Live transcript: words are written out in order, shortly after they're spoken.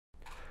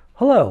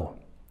Hello,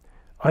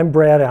 I'm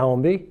Brad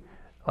Allenby.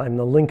 I'm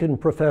the Lincoln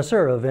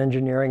Professor of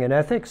Engineering and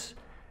Ethics,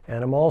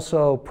 and I'm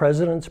also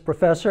President's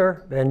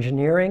Professor of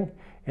Engineering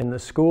in the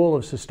School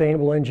of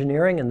Sustainable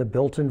Engineering in the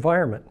Built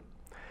Environment.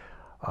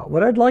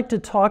 What I'd like to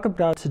talk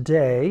about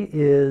today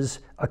is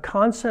a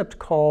concept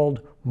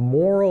called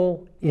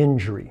moral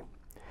injury.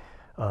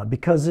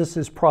 Because this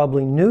is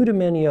probably new to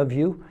many of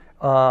you,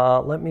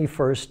 let me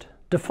first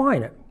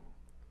define it.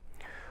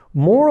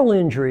 Moral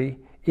injury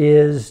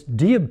is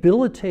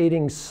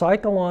debilitating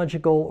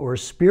psychological or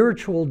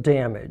spiritual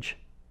damage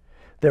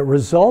that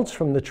results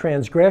from the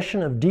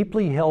transgression of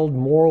deeply held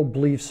moral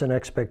beliefs and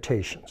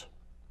expectations.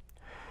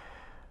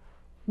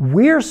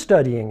 We're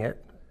studying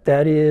it,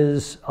 that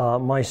is,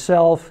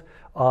 myself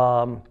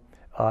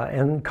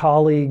and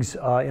colleagues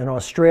in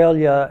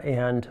Australia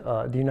and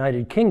the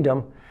United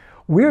Kingdom,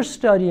 we're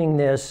studying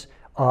this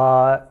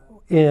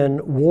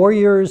in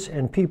warriors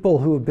and people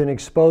who have been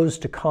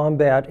exposed to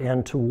combat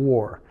and to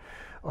war.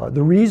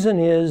 The reason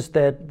is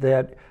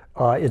that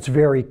it's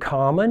very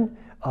common.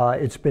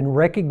 It's been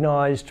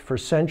recognized for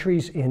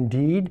centuries,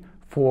 indeed,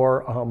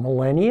 for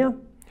millennia.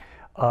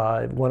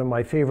 One of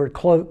my favorite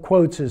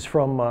quotes is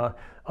from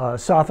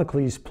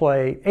Sophocles'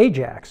 play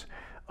Ajax,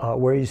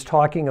 where he's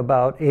talking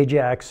about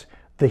Ajax,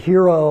 the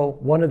hero,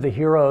 one of the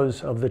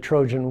heroes of the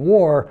Trojan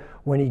War,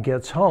 when he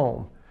gets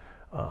home.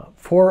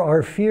 For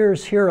our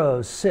fierce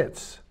hero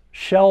sits,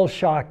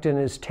 shell-shocked in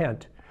his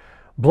tent,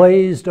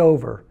 blazed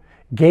over,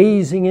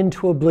 gazing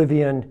into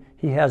oblivion,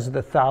 he has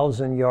the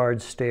 1,000-yard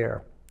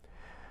stare.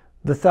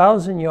 The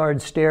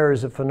 1,000-yard stare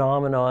is a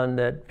phenomenon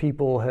that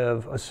people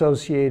have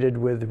associated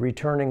with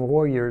returning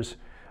warriors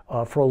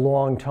for a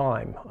long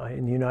time.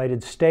 In the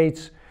United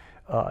States,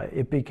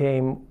 it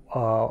became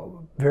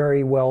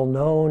very well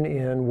known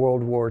in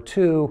World War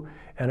II,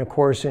 and of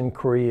course in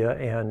Korea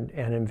and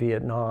in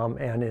Vietnam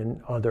and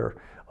in other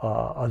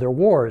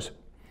wars.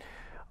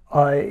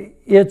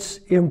 It's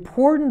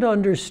important to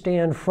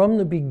understand from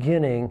the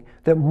beginning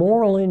that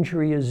moral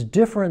injury is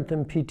different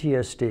than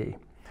PTSD.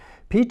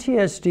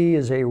 PTSD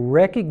is a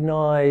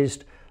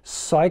recognized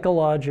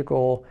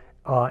psychological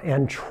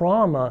and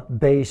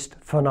trauma-based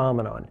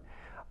phenomenon.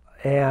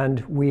 And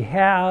we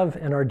have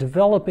and are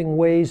developing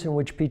ways in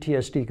which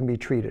PTSD can be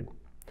treated.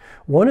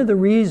 One of the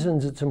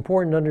reasons it's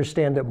important to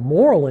understand that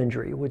moral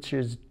injury, which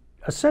is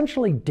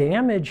essentially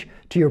damage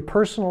to your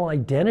personal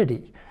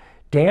identity,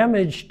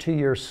 damage to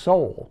your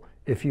soul,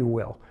 if you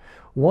will.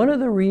 One of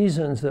the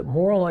reasons that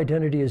moral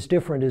identity is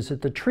different is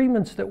that the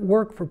treatments that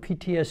work for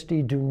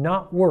PTSD do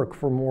not work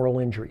for moral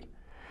injury,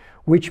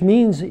 which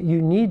means that you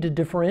need to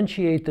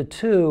differentiate the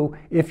two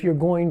if you're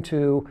going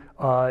to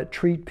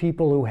treat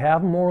people who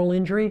have moral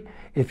injury,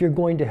 if you're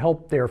going to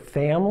help their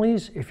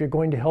families, if you're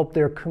going to help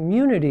their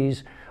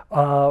communities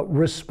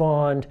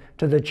respond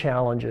to the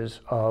challenges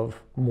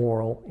of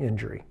moral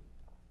injury.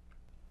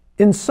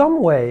 In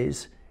some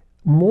ways,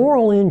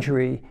 moral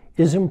injury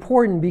is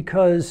important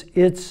because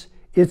it's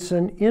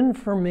an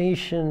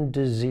information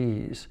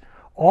disease.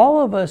 All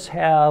of us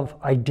have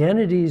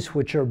identities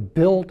which are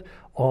built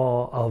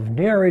of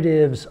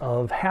narratives,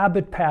 of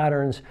habit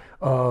patterns,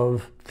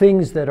 of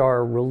things that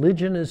our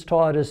religion has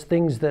taught us,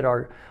 things that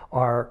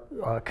our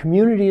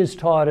community has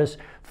taught us,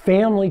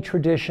 family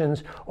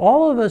traditions.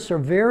 All of us are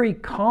very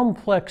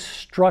complex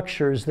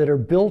structures that are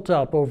built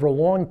up over a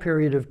long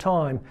period of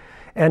time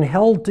and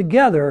held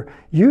together,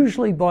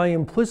 usually by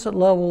implicit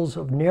levels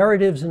of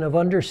narratives and of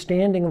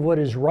understanding of what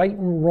is right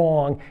and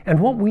wrong and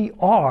what we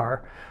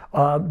are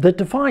that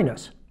define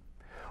us.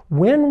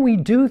 When we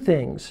do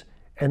things,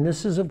 and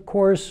this is of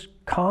course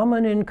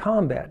common in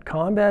combat.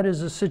 Combat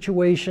is a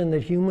situation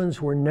that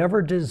humans were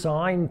never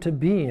designed to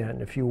be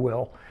in, if you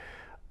will.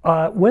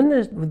 When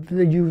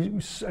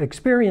you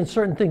experience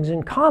certain things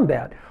in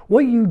combat,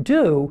 what you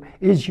do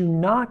is you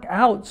knock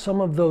out some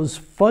of those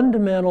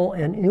fundamental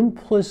and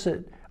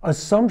implicit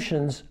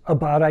assumptions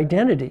about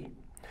identity.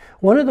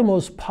 One of the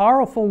most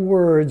powerful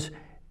words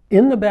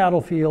in the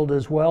battlefield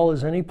as well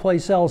as any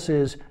place else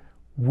is,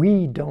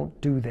 we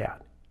don't do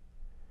that.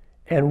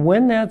 And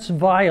when that's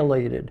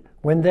violated,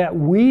 when that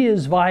we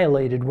is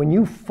violated, when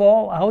you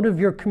fall out of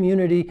your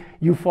community,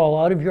 you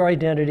fall out of your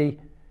identity,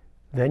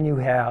 then you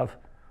have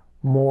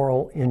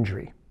moral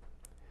injury.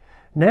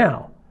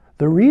 Now,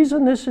 the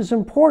reason this is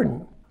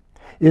important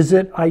is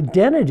that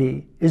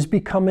identity is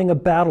becoming a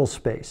battle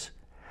space.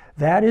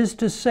 That is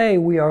to say,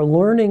 we are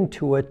learning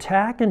to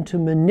attack and to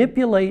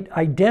manipulate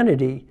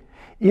identity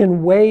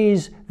in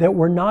ways that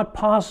were not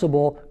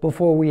possible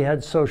before we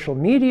had social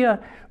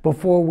media,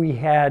 before we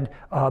had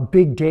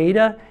big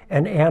data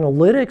and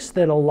analytics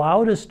that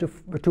allowed us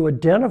to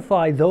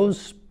identify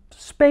those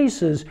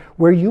spaces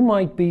where you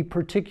might be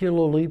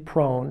particularly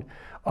prone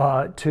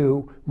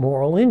to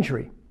moral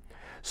injury.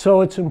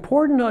 So it's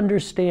important to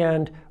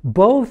understand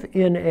both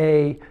in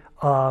a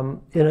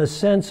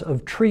sense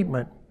of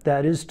treatment.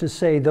 That is to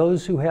say,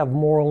 those who have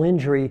moral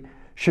injury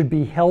should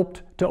be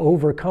helped to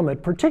overcome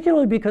it,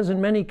 particularly because in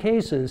many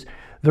cases,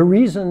 the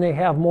reason they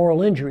have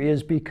moral injury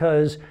is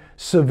because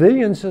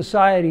civilian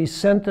society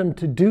sent them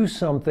to do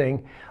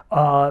something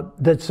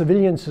that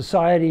civilian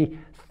society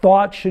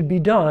thought should be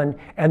done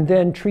and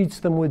then treats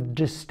them with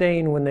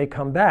disdain when they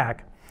come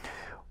back.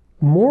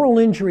 Moral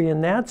injury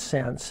in that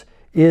sense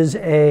is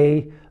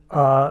an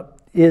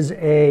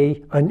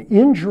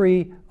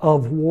injury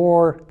of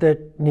war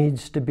that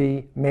needs to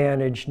be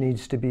managed,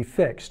 needs to be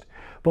fixed.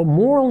 But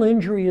moral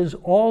injury is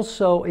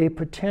also a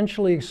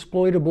potentially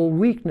exploitable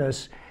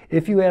weakness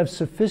if you have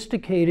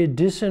sophisticated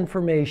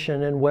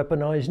disinformation and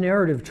weaponized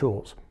narrative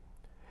tools.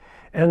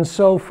 And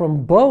so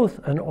from both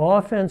an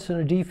offense and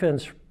a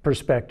defense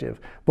perspective,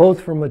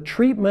 both from a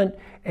treatment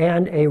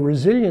and a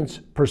resilience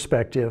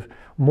perspective,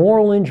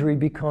 moral injury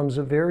becomes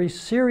a very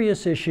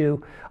serious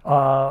issue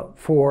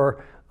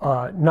for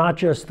not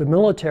just the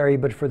military,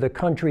 but for the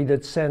country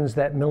that sends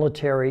that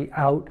military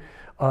out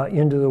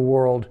into the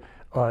world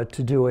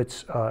to do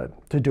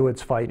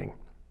its fighting.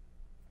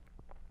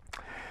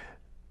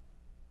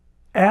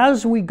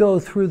 As we go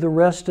through the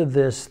rest of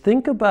this,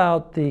 think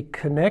about the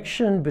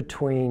connection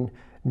between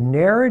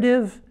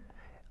narrative,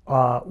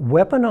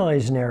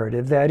 weaponized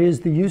narrative, that is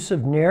the use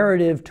of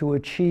narrative to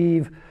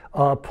achieve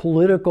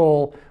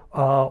political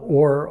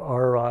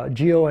or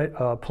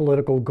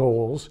geopolitical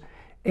goals,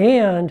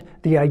 and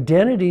the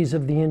identities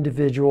of the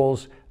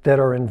individuals that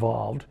are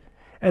involved.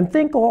 And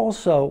think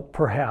also,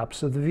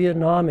 perhaps, of the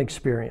Vietnam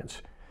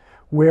experience,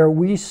 where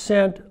we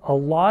sent a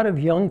lot of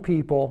young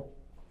people,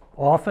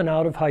 often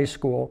out of high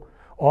school,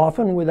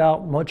 often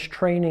without much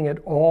training at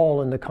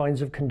all in the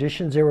kinds of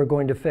conditions they were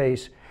going to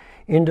face,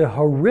 into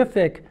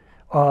horrific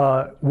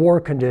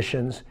war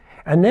conditions.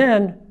 And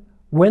then,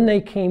 when they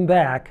came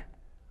back,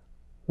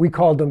 we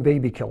called them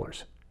baby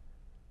killers.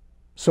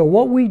 So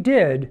what we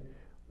did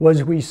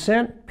was we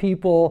sent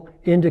people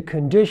into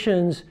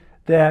conditions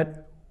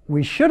that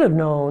we should have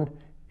known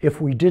if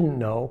we didn't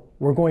know.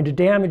 We're going to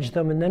damage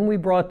them, and then we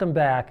brought them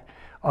back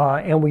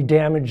and we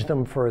damaged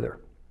them further.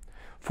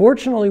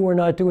 Fortunately, we're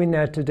not doing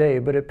that today,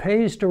 but it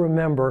pays to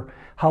remember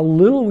how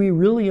little we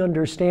really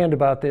understand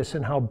about this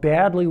and how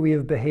badly we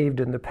have behaved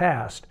in the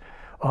past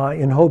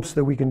in hopes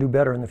that we can do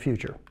better in the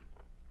future.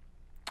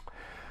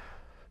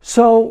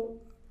 So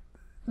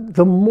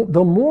the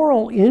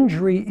moral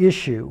injury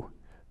issue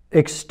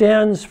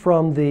extends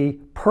from the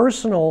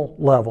personal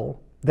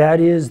level, that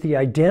is the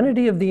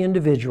identity of the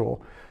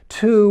individual,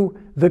 to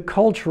the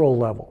cultural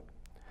level.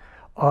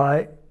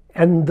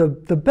 And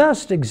the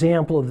best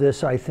example of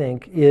this, I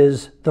think,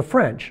 is the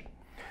French.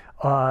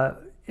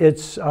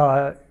 It's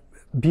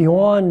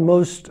beyond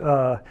most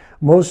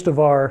of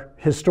our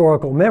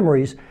historical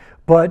memories,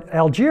 but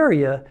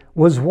Algeria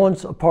was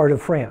once a part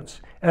of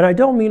France. And I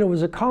don't mean it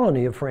was a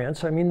colony of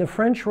France. I mean the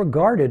French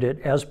regarded it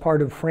as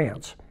part of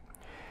France.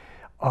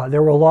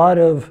 There were a lot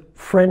of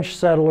French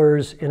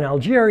settlers in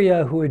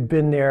Algeria who had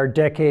been there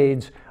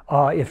decades,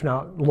 if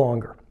not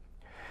longer.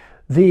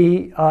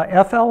 The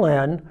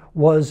FLN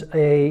was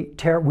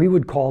we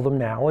would call them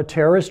now, a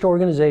terrorist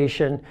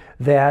organization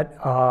that,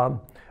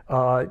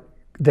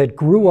 that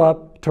grew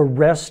up to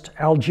wrest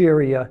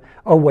Algeria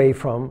away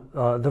from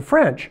the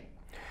French.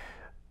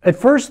 At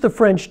first, the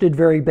French did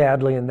very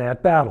badly in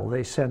that battle.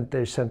 They sent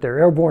their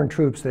airborne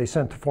troops, they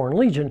sent the Foreign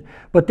Legion,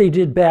 but they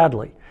did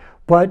badly.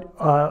 But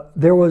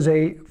there was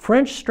a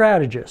French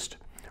strategist,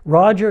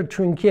 Roger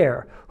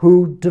Trinquier,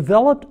 who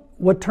developed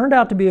what turned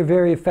out to be a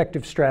very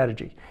effective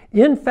strategy.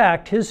 In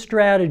fact, his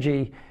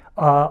strategy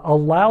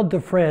allowed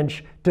the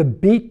French to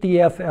beat the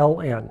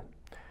FLN.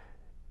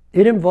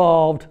 It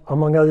involved,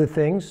 among other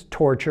things,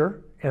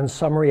 torture and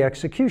summary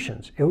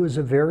executions. It was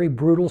a very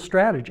brutal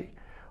strategy,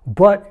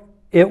 but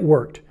it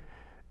worked.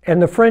 And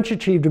the French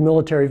achieved a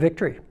military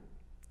victory.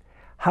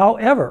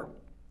 However,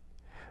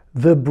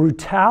 the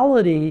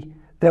brutality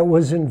that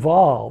was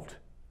involved,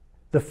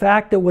 the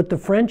fact that what the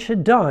French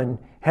had done,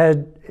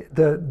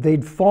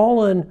 they'd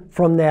fallen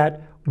from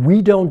that,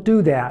 we don't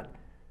do that,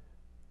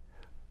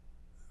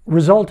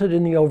 resulted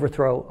in the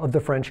overthrow of the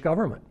French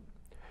government.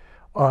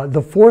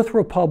 The Fourth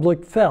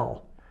Republic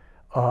fell.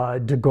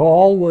 De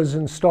Gaulle was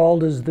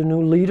installed as the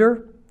new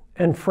leader,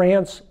 and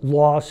France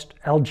lost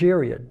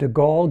Algeria. De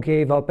Gaulle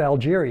gave up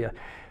Algeria.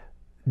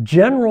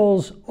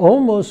 Generals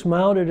almost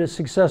mounted a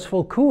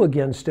successful coup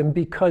against him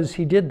because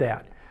he did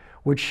that,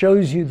 which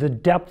shows you the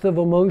depth of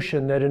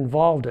emotion that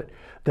involved it,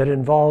 that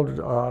involved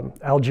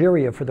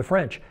Algeria for the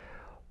French.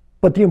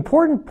 But the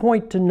important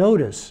point to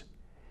notice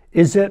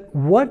is that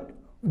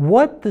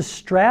what the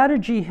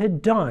strategy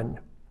had done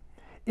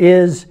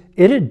is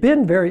it had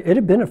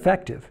been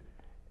effective.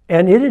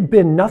 And it had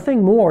been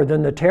nothing more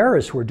than the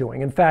terrorists were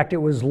doing. In fact,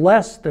 it was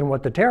less than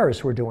what the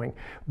terrorists were doing.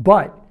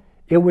 But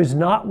it was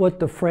not what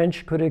the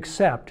French could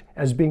accept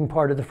as being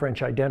part of the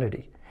French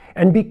identity.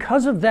 And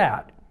because of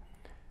that,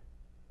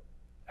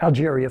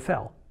 Algeria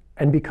fell.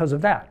 And because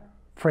of that,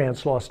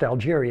 France lost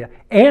Algeria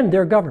and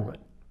their government.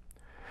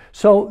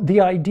 So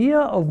the idea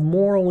of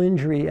moral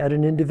injury at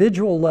an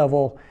individual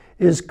level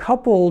is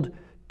coupled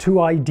to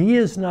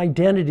ideas and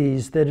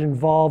identities that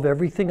involve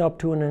everything up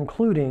to and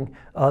including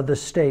the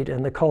state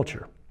and the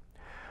culture.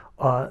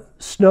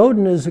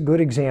 Snowden is a good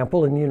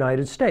example in the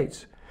United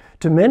States.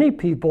 To many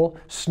people,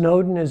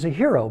 Snowden is a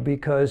hero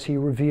because he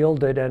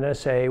revealed that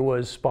NSA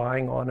was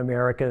spying on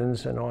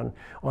Americans and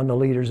on the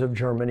leaders of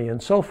Germany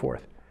and so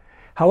forth.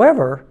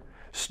 However,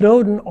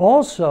 Snowden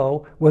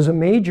also was a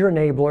major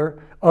enabler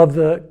of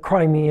the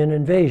Crimean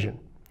invasion.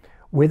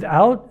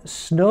 Without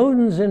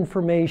Snowden's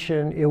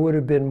information, it would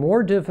have been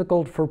more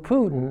difficult for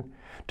Putin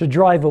to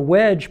drive a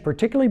wedge,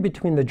 particularly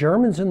between the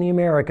Germans and the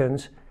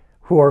Americans,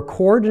 who are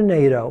core to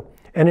NATO,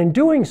 and in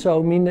doing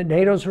so mean that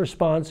NATO's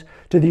response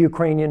to the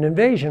Ukrainian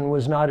invasion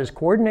was not as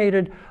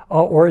coordinated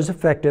or as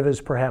effective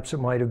as perhaps it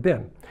might have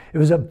been. It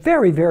was a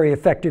very, very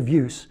effective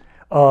use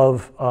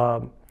of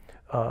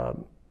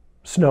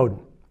Snowden.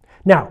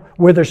 Now,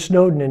 whether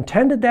Snowden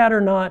intended that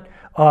or not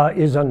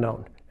is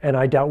unknown, and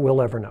I doubt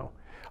we'll ever know.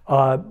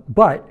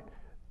 But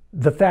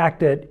the fact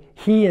that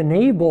he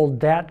enabled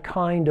that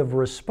kind of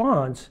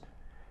response,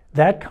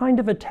 that kind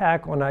of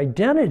attack on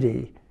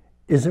identity,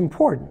 is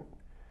important.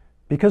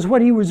 Because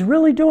what he was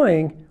really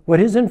doing,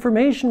 what his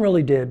information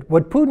really did,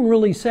 what Putin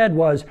really said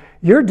was,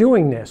 you're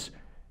doing this.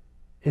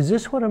 Is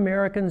this what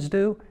Americans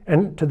do?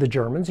 And to the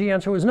Germans, the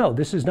answer was no,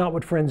 this is not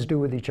what friends do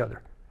with each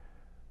other.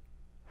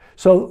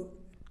 So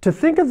to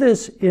think of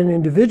this in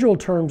individual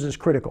terms is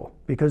critical,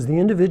 because the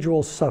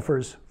individual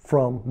suffers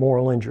from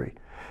moral injury.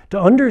 To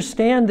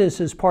understand this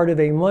as part of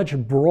a much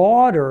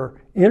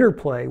broader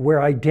interplay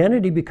where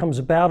identity becomes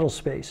a battle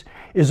space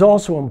is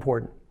also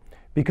important,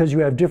 because you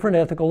have different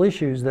ethical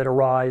issues that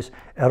arise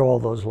at all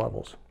those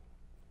levels.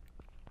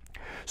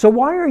 So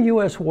why are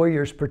U.S.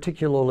 warriors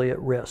particularly at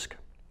risk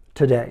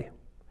today?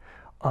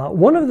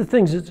 One of the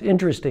things that's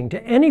interesting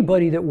to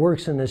anybody that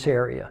works in this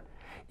area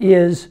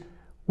is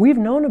we've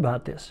known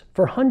about this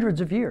for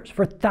hundreds of years,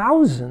 for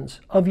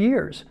thousands of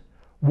years.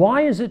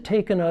 Why has it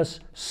taken us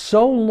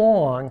so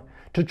long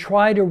to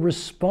try to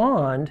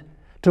respond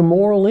to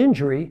moral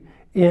injury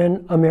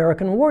in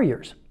American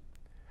warriors?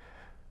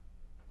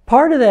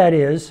 Part of that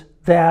is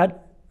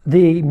that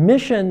the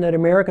mission that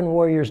American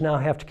warriors now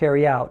have to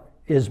carry out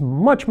is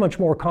much, much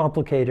more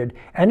complicated,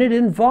 and it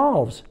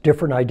involves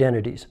different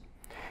identities.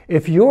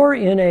 If you're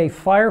in a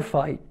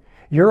firefight,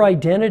 your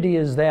identity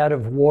is that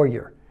of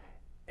warrior,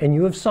 and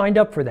you have signed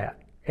up for that,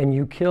 and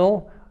you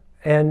kill,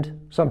 and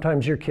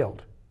sometimes you're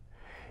killed.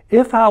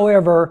 If,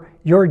 however,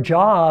 your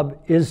job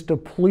is to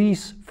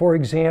police, for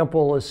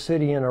example, a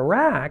city in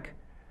Iraq,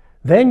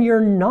 then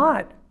you're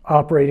not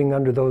operating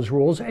under those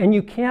rules, and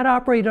you can't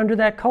operate under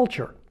that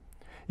culture.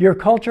 Your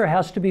culture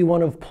has to be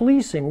one of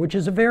policing, which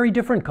is a very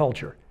different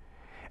culture.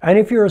 And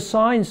if you're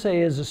assigned,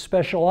 say, as a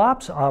special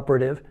ops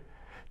operative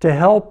to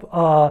help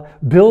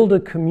build a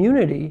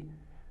community,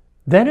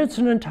 then it's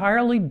an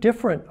entirely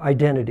different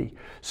identity.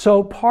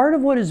 So part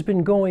of what has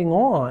been going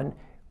on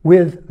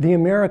with the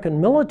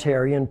American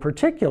military in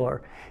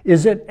particular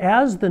is that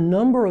as the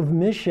number of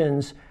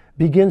missions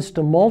begins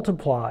to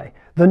multiply,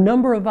 the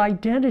number of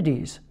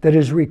identities that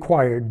is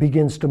required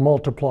begins to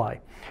multiply.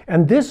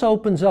 And this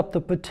opens up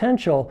the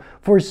potential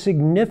for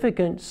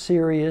significant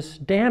serious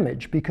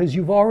damage, because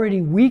you've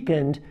already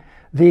weakened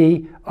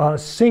the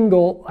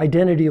single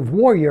identity of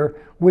warrior,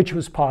 which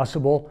was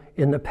possible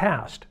in the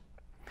past.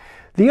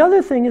 The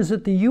other thing is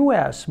that the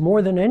U.S.,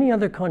 more than any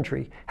other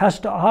country, has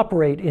to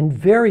operate in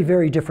very,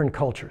 very different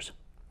cultures.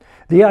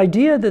 The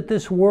idea that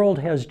this world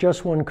has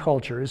just one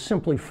culture is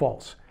simply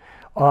false.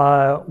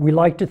 We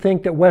like to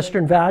think that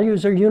Western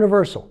values are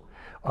universal.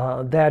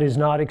 That is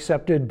not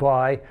accepted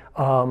by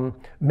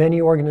many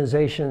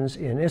organizations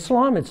in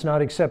Islam. It's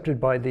not accepted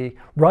by the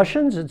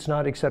Russians. It's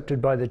not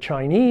accepted by the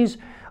Chinese.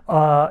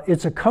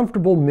 It's a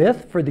comfortable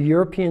myth for the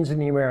Europeans and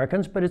the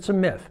Americans, but it's a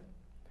myth.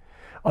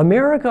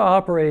 America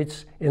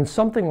operates in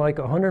something like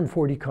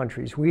 140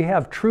 countries. We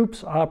have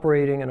troops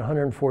operating in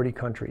 140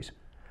 countries.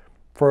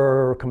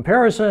 For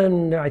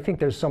comparison, I think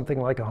there's something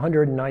like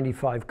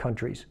 195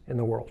 countries in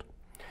the world.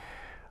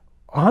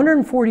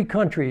 140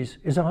 countries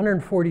is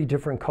 140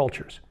 different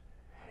cultures.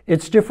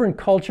 It's different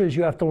cultures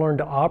you have to learn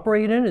to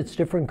operate in, it's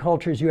different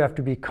cultures you have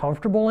to be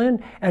comfortable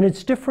in, and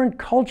it's different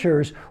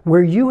cultures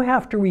where you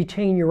have to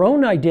retain your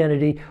own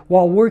identity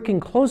while working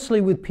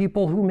closely with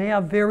people who may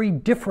have very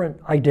different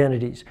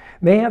identities,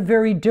 may have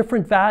very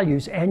different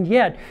values, and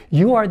yet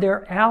you are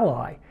their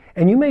ally.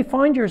 And you may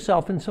find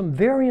yourself in some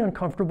very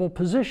uncomfortable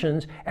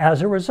positions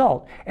as a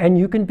result. And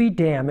you can be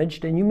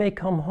damaged, and you may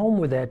come home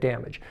with that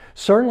damage.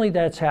 Certainly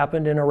that's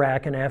happened in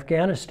Iraq and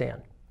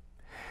Afghanistan.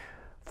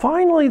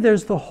 Finally,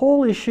 there's the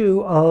whole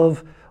issue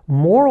of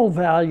moral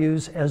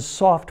values as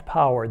soft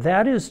power.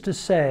 That is to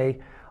say,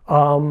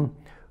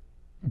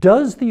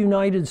 does the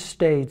United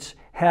States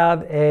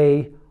have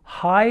a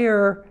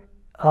higher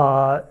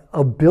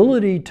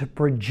ability to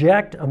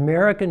project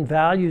American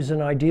values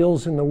and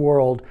ideals in the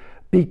world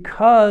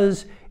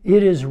because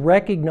it is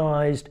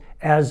recognized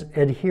as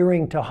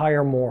adhering to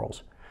higher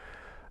morals?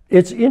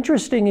 It's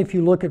interesting if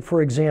you look at,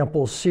 for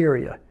example,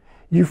 Syria.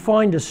 You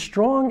find a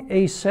strong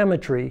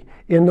asymmetry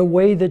in the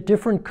way that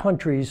different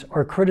countries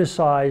are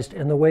criticized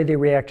and the way they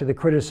react to the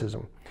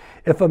criticism.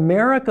 If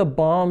America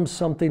bombs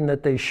something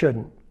that they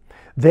shouldn't,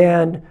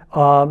 then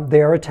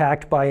they are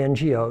attacked by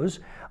NGOs,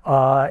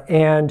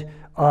 and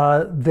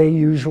they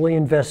usually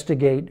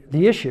investigate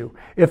the issue.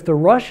 If the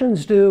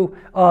Russians do,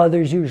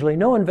 there's usually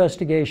no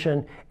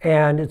investigation,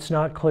 and it's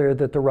not clear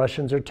that the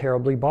Russians are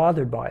terribly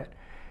bothered by it.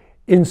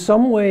 In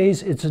some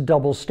ways, it's a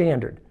double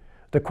standard.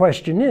 The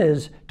question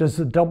is, does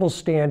the double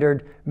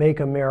standard make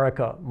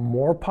America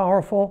more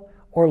powerful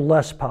or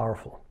less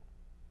powerful?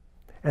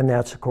 And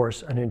that's, of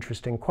course, an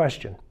interesting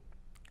question.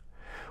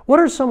 What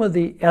are some of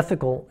the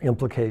ethical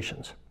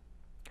implications?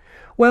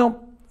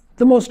 Well,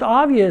 the most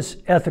obvious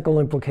ethical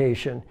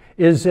implication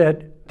is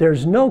that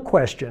there's no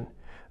question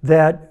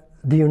that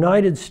the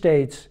United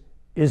States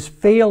is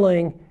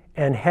failing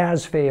and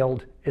has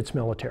failed its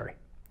military.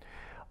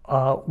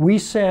 We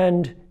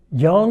send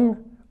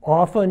young,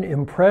 often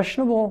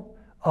impressionable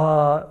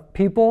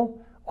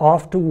people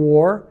off to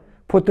war,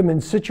 put them in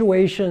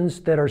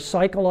situations that are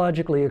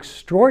psychologically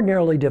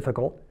extraordinarily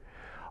difficult,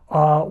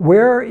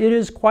 where it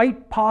is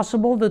quite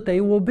possible that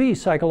they will be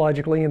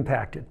psychologically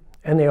impacted,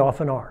 and they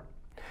often are.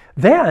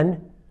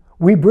 Then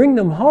we bring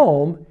them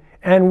home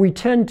and we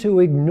tend to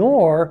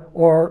ignore,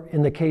 or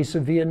in the case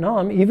of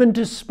Vietnam, even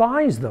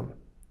despise them.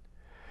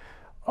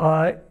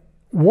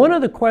 One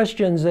of the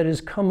questions that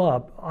has come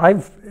up,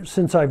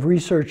 since I've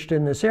researched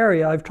in this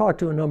area, I've talked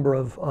to a number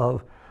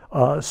of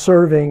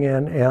serving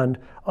and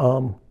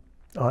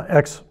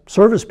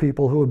ex-service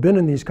people who have been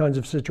in these kinds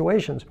of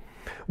situations.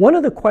 One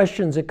of the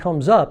questions that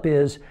comes up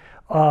is,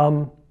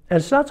 and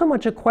it's not so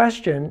much a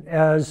question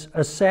as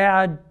a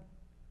sad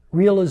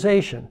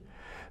realization,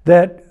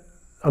 that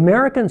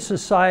American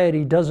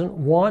society doesn't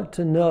want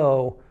to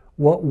know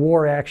what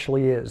war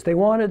actually is. They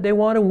want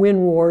to win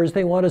wars,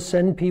 they want to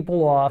send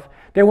people off,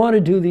 they want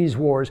to do these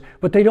wars,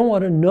 but they don't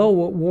want to know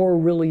what war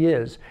really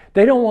is.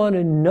 They don't want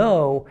to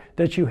know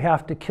that you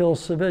have to kill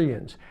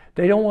civilians.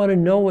 They don't want to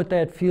know what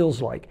that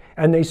feels like.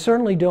 And they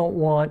certainly don't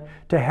want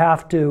to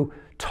have to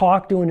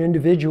talk to an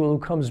individual who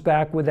comes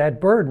back with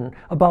that burden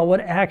about what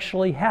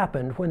actually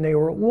happened when they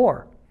were at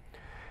war.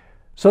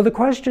 So the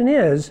question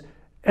is,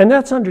 and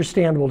that's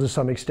understandable to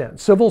some extent,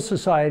 civil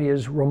society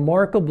is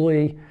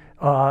remarkably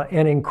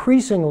and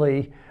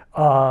increasingly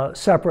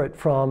separate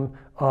from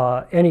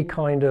any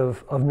kind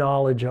of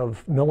knowledge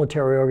of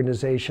military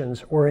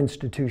organizations or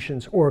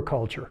institutions or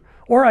culture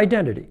or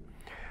identity.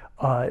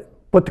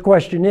 But the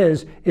question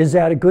is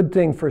that a good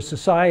thing for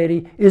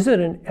society? Is it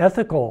an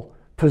ethical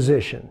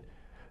position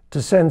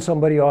to send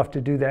somebody off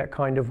to do that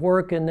kind of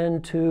work and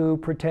then to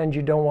pretend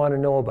you don't want to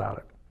know about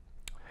it?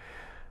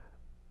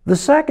 The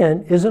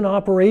second is an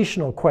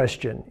operational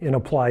question in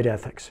applied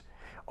ethics.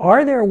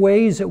 Are there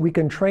ways that we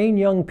can train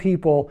young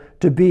people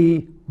to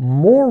be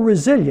more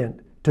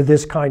resilient to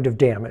this kind of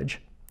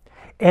damage,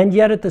 and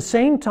yet at the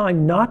same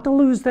time not to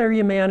lose their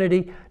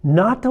humanity,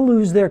 not to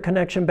lose their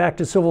connection back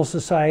to civil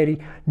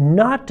society,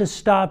 not to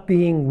stop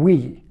being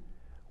we?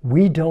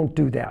 We don't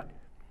do that.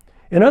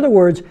 In other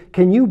words,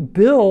 can you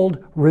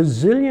build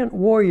resilient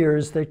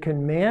warriors that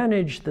can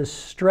manage the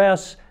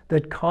stress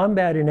that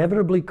combat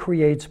inevitably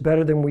creates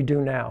better than we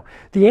do now?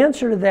 The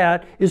answer to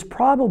that is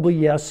probably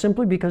yes,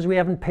 simply because we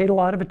haven't paid a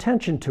lot of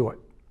attention to it.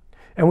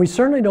 And we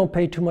certainly don't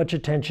pay too much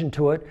attention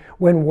to it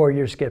when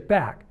warriors get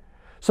back.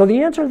 So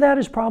the answer to that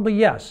is probably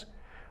yes,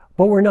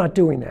 but we're not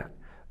doing that.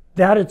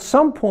 That at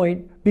some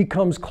point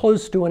becomes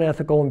close to an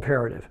ethical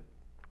imperative.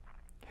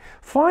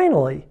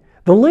 Finally,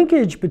 the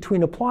linkage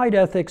between applied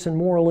ethics and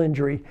moral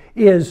injury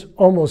is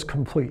almost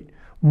complete.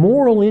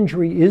 Moral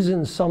injury is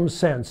in some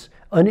sense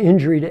an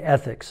injury to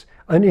ethics,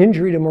 an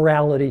injury to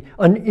morality,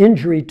 an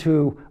injury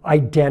to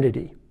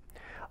identity.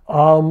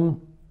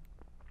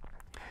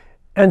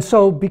 And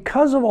so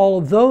because of all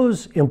of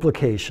those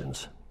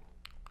implications,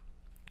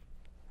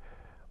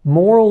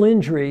 moral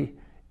injury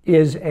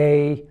is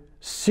a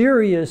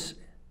serious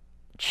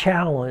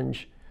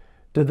challenge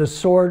to the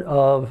sort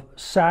of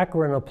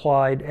saccharine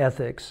applied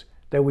ethics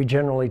that we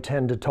generally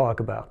tend to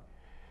talk about.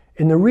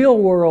 In the real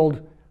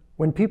world,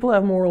 when people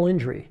have moral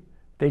injury,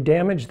 they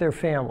damage their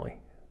family,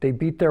 they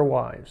beat their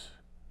wives,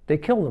 they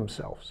kill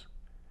themselves,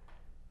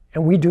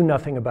 and we do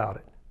nothing about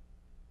it.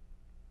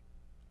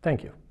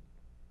 Thank you.